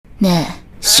ねえ、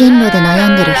進路で悩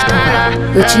んでる人が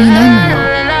うちになんのよ。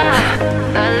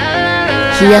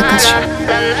冷やかし、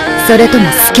それとも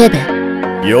スケベ？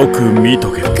よく見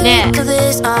とけ。ねえ、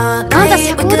あんた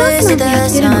社交ダンスなんてや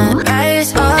ってるの？ダ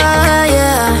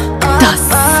ッ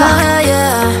サ。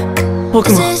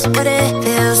僕も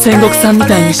戦国さんみ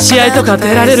たいに試合とか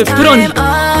出られるプロに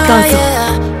ダンスを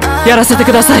やらせて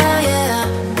ください。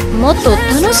もっと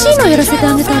楽しいのやらせて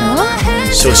あげたら？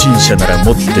初心者なら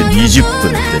持って20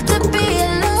分ってとこか。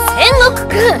天国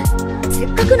くん、せっ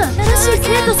かくの新しい生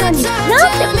徒さんになん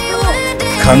てことを。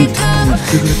簡単に言っ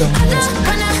てくれたもんだぞ。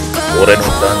俺のダ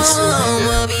ンスを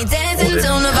見て。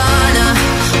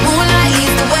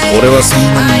俺はそん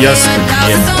なに安く見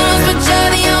えんだ。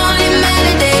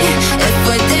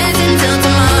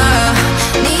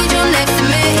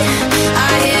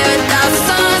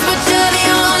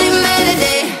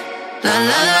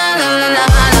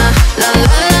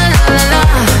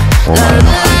お前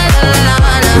の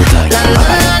舞台に上がる。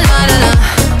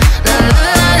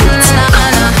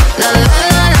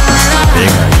目が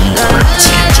いいとかち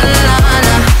げんじゃねえ。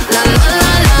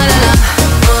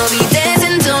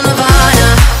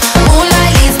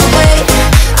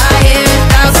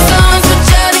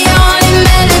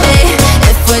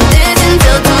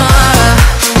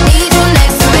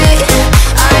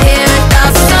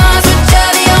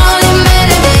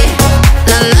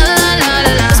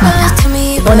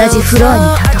同じフロアに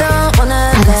立とう。た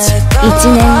だし1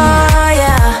年以内、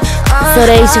それ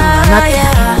以上は待って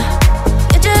あ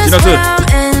げる。千夏、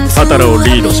パタラを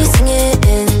リードしろ。ついて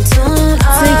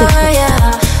きて。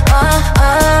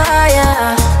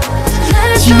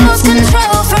千夏の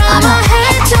あら、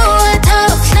リードが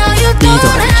できないリーダ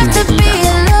ーと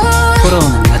フォロー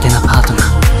の苦手なパートナー、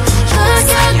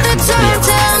最悪の組み合わせ。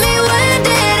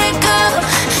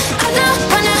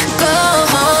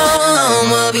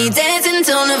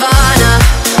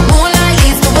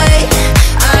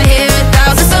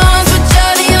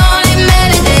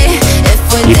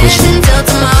理不尽相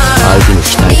手に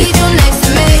期待できない。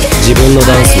自分のダ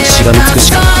ンスにしがみつく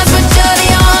しかない。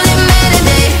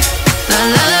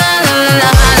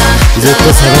ずっと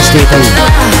探していたんだ、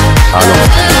あの二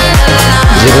人。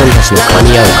自分たちの噛み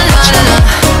合う形。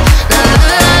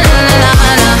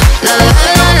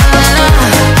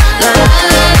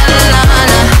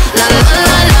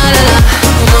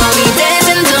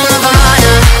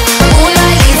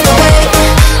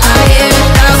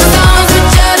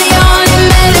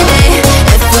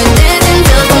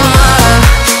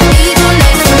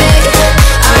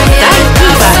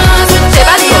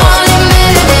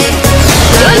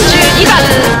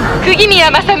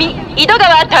井戸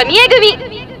川民江組。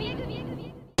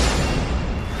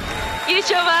優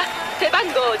勝は背番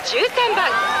号13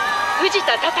番藤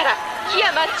田多々良檜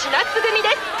山千夏組で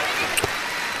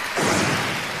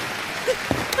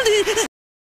す。